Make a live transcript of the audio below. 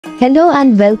Hello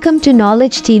and welcome to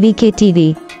Knowledge TVK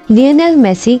TV. Lionel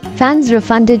Messi, fans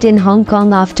refunded in Hong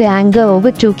Kong after anger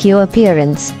over Tokyo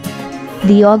appearance.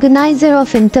 The organizer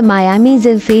of Inter Miami's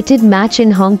ill-fated match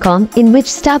in Hong Kong, in which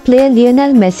star player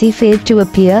Lionel Messi failed to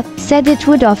appear, said it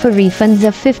would offer refunds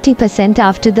of 50%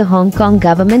 after the Hong Kong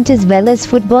government as well as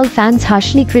football fans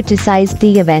harshly criticized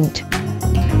the event.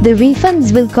 The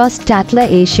refunds will cost Tatler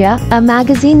Asia, a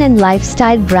magazine and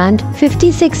lifestyle brand,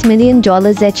 $56 million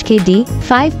HKD,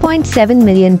 £5.7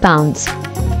 million.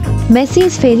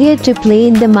 Messi's failure to play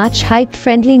in the much-hyped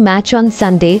friendly match on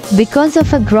Sunday because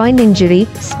of a groin injury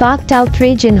sparked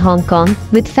outrage in Hong Kong,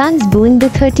 with fans booing the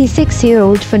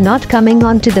 36-year-old for not coming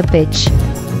onto the pitch.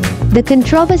 The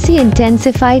controversy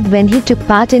intensified when he took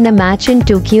part in a match in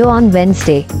Tokyo on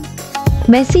Wednesday.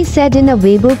 Messi said in a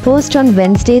Weibo post on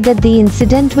Wednesday that the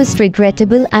incident was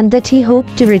regrettable and that he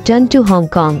hoped to return to Hong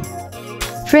Kong.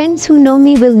 "Friends who know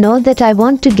me will know that I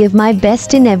want to give my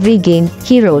best in every game,"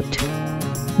 he wrote.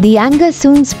 The anger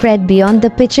soon spread beyond the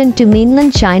pitch and to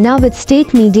mainland China, with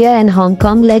state media and Hong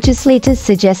Kong legislators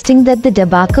suggesting that the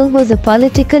debacle was a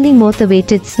politically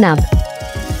motivated snub.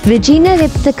 Regina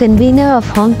Ip, the convener of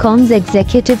Hong Kong's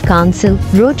Executive Council,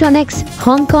 wrote on X,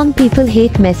 "Hong Kong people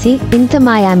hate Messi, Inter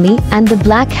Miami, and the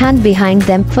black hand behind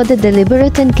them for the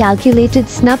deliberate and calculated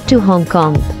snub to Hong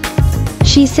Kong."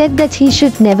 She said that he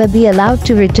should never be allowed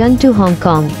to return to Hong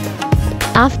Kong.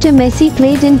 After Messi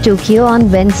played in Tokyo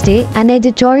on Wednesday, an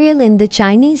editorial in the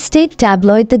Chinese state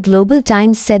tabloid The Global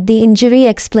Times said the injury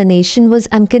explanation was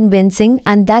unconvincing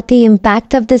and that the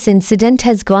impact of this incident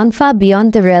has gone far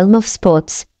beyond the realm of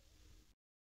sports.